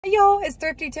Hey y'all, it's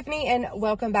Thrifty Tiffany and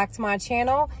welcome back to my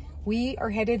channel. We are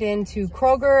headed into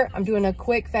Kroger. I'm doing a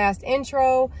quick, fast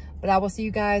intro, but I will see you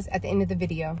guys at the end of the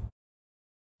video.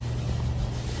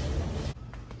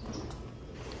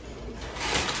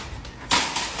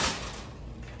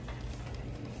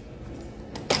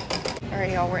 All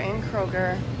right, y'all, we're in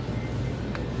Kroger.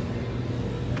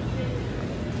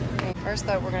 Okay, first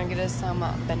up, we're gonna get us some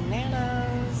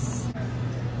bananas.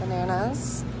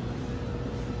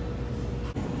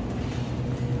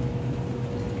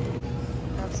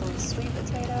 Grab some sweet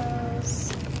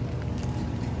potatoes.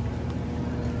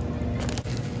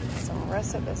 Some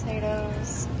russet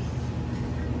potatoes.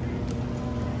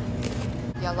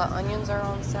 Yellow onions are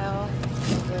on sale.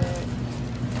 Good.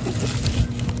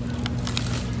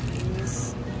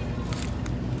 These.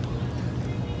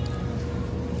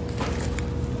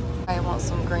 I want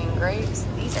some green grapes.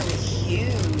 These are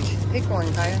huge. Pick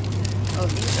one, Kaya. Oh,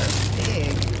 these are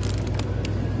big.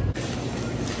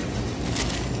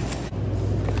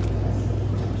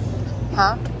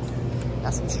 Huh?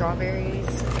 Got some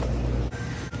strawberries.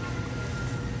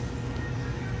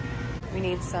 We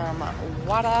need some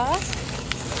water.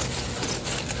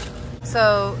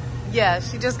 So, yeah,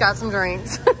 she just got some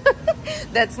drinks.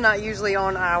 That's not usually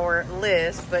on our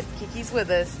list, but Kiki's with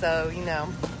us, so, you know,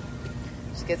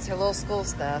 she gets her little school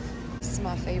stuff. This is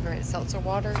my favorite seltzer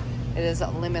water. It is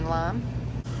lemon lime.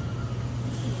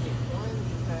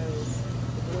 Because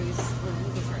the boys will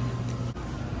do this right now.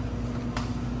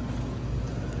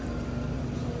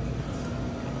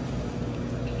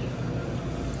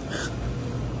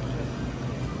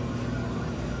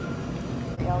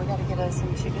 Y'all, we gotta get us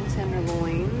some chicken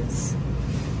tenderloins.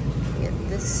 Get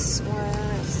this one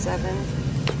at 7.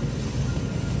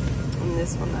 And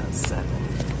this one at 7.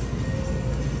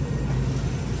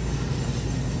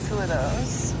 2 of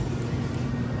those.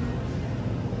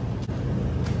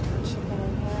 Chicken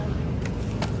in here.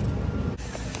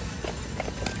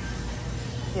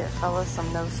 Get fellas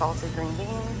some no salted green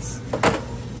beans.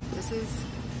 This is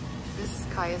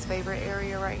Kaya's favorite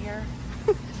area right here.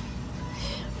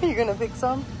 You're gonna pick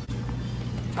some?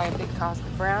 Kaya picked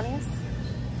Cosmic brownies.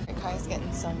 And Kaya's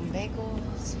getting some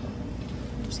bagels.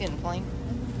 She's getting plain.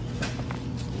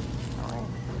 Alright.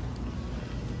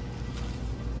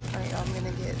 Alright, I'm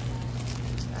gonna get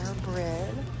our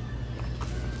bread.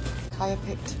 Kaya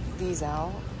picked these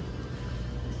out.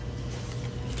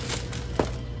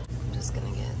 I'm just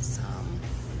gonna get some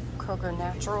Kroger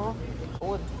Natural.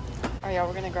 Alright, y'all,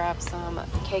 we're gonna grab some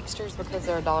Cakesters because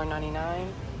they're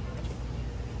 $1.99.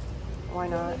 Why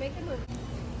not?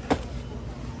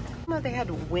 They had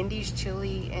Wendy's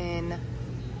chili in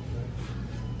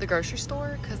the grocery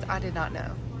store because I did not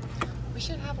know. We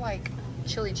should have like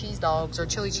chili cheese dogs or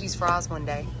chili cheese fries one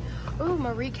day. Ooh,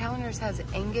 Marie Callender's has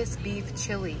Angus beef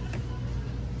chili.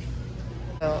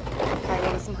 So,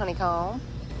 kind of some honeycomb.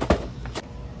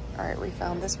 All right, we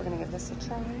found this. We're gonna give this a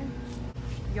try.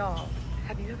 Y'all,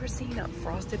 have you ever seen a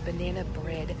frosted banana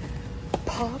bread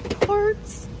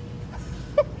Pop-Tarts?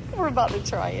 We're about to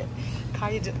try it.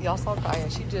 Y'all saw Kaya.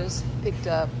 She just picked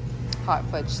up hot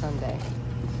fudge sundae.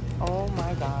 Oh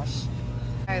my gosh.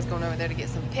 Kaya's going over there to get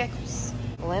some pickles.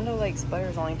 Land O'Lakes butter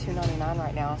is only $2.99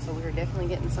 right now, so we're definitely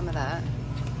getting some of that.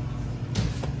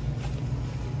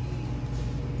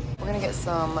 We're gonna get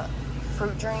some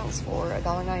fruit drinks for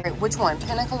 $1.99. Which one?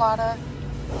 Pina colada,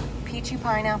 peachy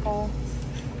pineapple,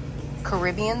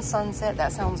 Caribbean sunset.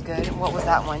 That sounds good. What was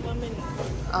that one?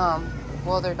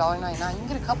 Well, they're $1.99. You can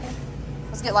get a couple.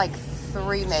 Let's get like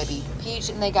 3 maybe. Peach,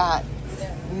 and they got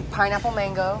pineapple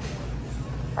mango.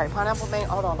 All right, pineapple mango.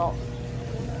 Hold on.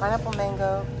 Pineapple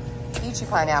mango, peachy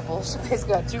pineapples. So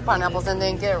basically got 2 pineapples, and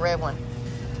then get a red one.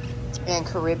 And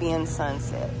Caribbean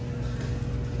sunset.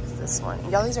 It's this one.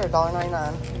 Y'all, these are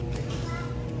 $1.99.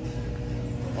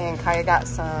 And Kaya got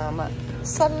some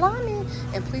salami.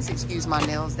 And please excuse my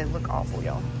nails. They look awful,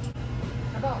 y'all.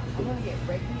 How about, I'm gonna get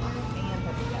regular and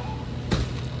paprika.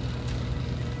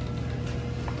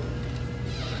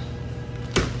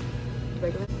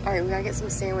 All right, we gotta get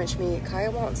some sandwich meat. Kaya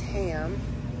wants ham,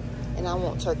 and I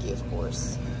want turkey, of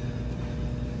course.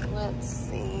 Let's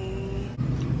see.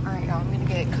 All right, y'all, I'm gonna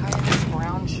get Kaya this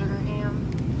brown sugar ham,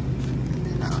 and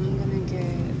then I'm gonna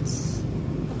get this.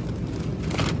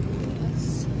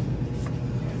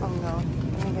 Oh no,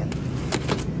 I'm gonna get.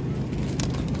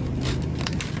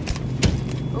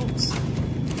 Oops.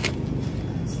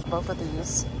 Both of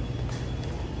these.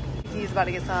 He's about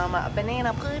to get some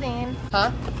banana pudding.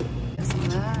 Huh? Some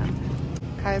of that.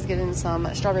 Kaya's getting some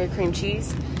strawberry cream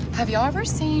cheese. Have y'all ever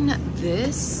seen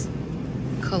this?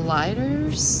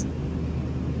 Colliders?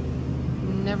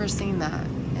 Never seen that.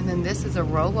 And then this is a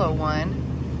Rolo one.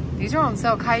 These are on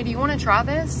sale. Kai, do you want to try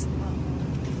this?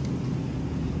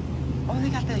 Oh, they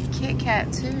got the Kit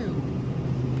Kat too.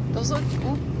 Those look,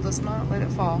 ooh, let's not let it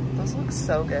fall. Those look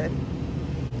so good.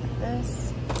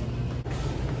 This.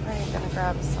 I'm gonna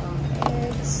grab some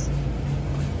eggs.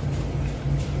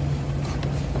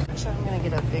 Actually, I'm gonna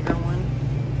get a bigger one.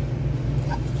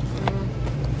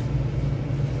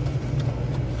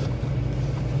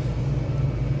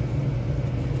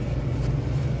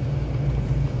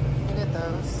 Look at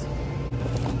those.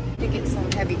 To get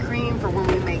some heavy cream for when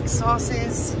we make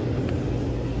sauces.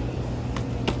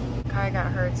 Kai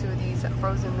got her 2 of these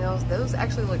frozen meals. Those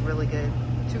actually look really good.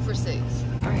 2 for $6.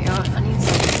 All right, y'all. I need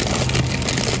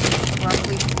some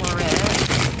broccoli florets.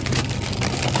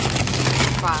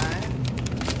 5.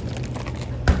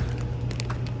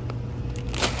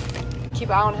 Keep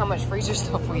an eye on how much freezer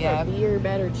stuff we have. Beer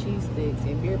batter cheese sticks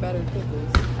and beer batter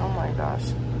pickles. Oh my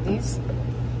gosh. These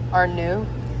are new.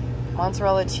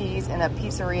 Mozzarella cheese and a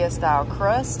pizzeria style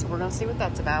crust. We're gonna see what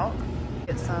that's about.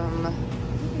 Get some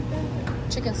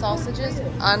chicken sausages.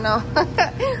 I know.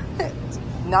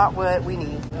 Not what we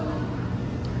need.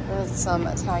 There's some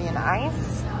Italian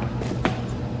ice.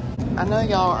 I know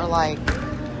y'all are like,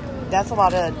 that's a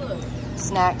lot of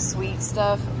snack sweet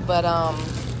stuff, but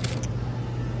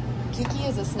Kiki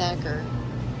is a snacker.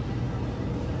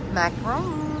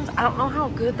 Macarons. I don't know how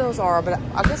good those are, but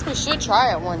I guess we should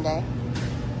try it one day.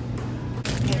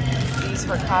 Get these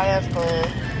for Kaya for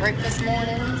breakfast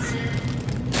mornings.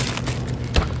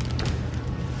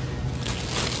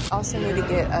 Also need to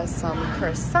get us some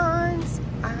croissants.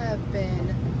 I have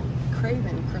been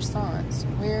craving croissants.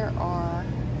 Where are...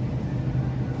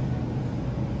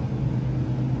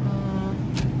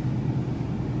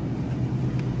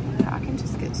 I can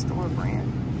just get store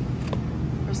brand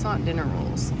croissant dinner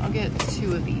rolls. I'll get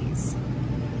 2 of these.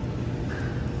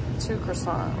 2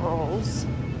 croissant rolls.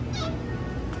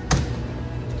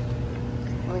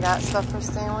 We got stuff for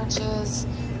sandwiches,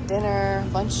 dinner,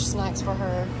 lunch snacks for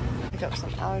her. Pick up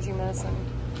some allergy medicine.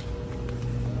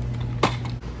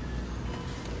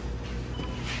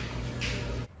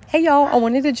 Hey y'all, I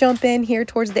wanted to jump in here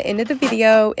towards the end of the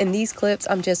video. In these clips,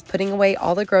 I'm just putting away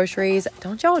all the groceries.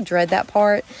 Don't y'all dread that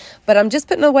part? But I'm just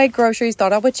putting away groceries.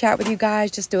 Thought I would chat with you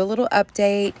guys, just do a little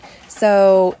update.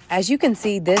 So as you can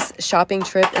see, this shopping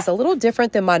trip is a little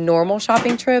different than my normal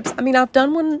shopping trips. I mean, I've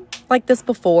done one like this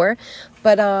before,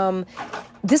 but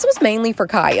this was mainly for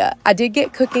Kaya. I did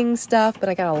get cooking stuff, but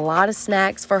I got a lot of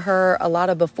snacks for her, a lot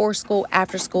of before school,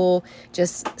 after school,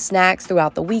 just snacks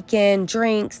throughout the weekend,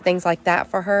 drinks, things like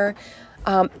that for her.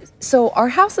 So our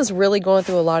house is really going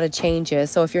through a lot of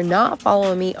changes. So if you're not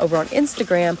following me over on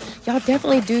Instagram, y'all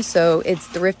definitely do so. It's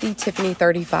Thrifty Tiffany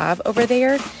 35 over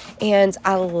there. And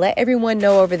I let everyone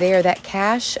know over there that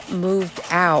Cash moved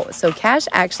out. So Cash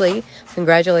actually,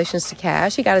 congratulations to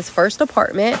Cash. He got his first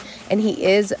apartment and he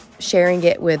is sharing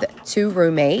it with 2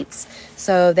 roommates.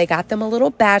 So they got them a little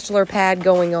bachelor pad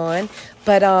going on.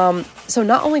 But so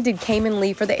not only did Cayman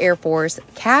leave for the Air Force,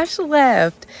 Cash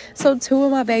left. So 2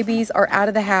 of my babies are out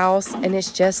of the house and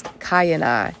it's just Kaya and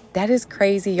I. That is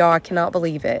crazy, y'all. I cannot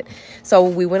believe it. So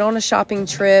we went on a shopping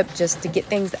trip just to get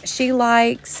things that she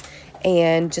likes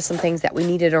and just some things that we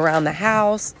needed around the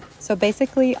house. So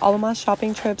basically all of my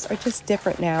shopping trips are just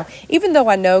different now. Even though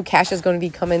I know Cash is going to be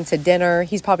coming to dinner,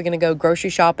 he's probably going to go grocery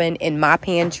shopping in my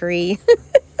pantry.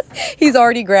 He's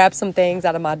already grabbed some things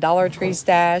out of my Dollar Tree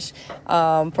stash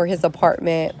for his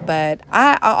apartment. But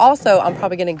I'm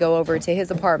probably going to go over to his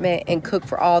apartment and cook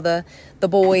for all the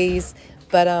boys.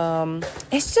 But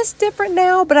it's just different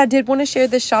now. But I did want to share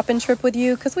this shopping trip with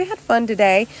you because we had fun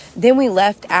today. Then we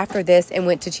left after this and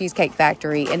went to Cheesecake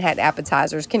Factory and had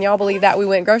appetizers. Can y'all believe that? We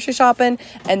went grocery shopping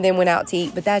and then went out to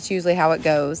eat. But that's usually how it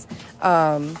goes.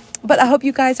 But I hope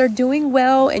you guys are doing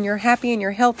well and you're happy and you're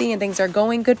healthy and things are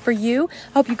going good for you.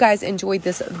 I hope you guys enjoyed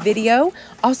this video.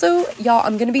 Also, y'all,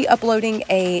 I'm going to be uploading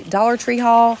a Dollar Tree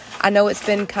haul. I know it's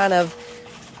been kind of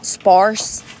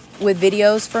sparse with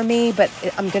videos for me, but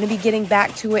I'm going to be getting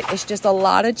back to it. It's just a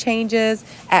lot of changes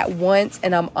at once,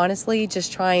 and I'm honestly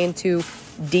just trying to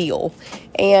deal.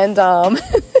 And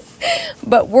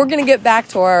but we're going to get back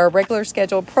to our regular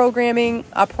scheduled programming,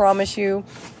 I promise you.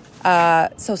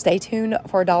 So stay tuned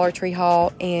for a Dollar Tree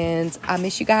haul, and I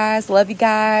miss you guys, love you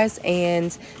guys,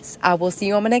 and I will see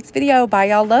you on my next video. Bye,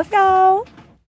 y'all. Love y'all.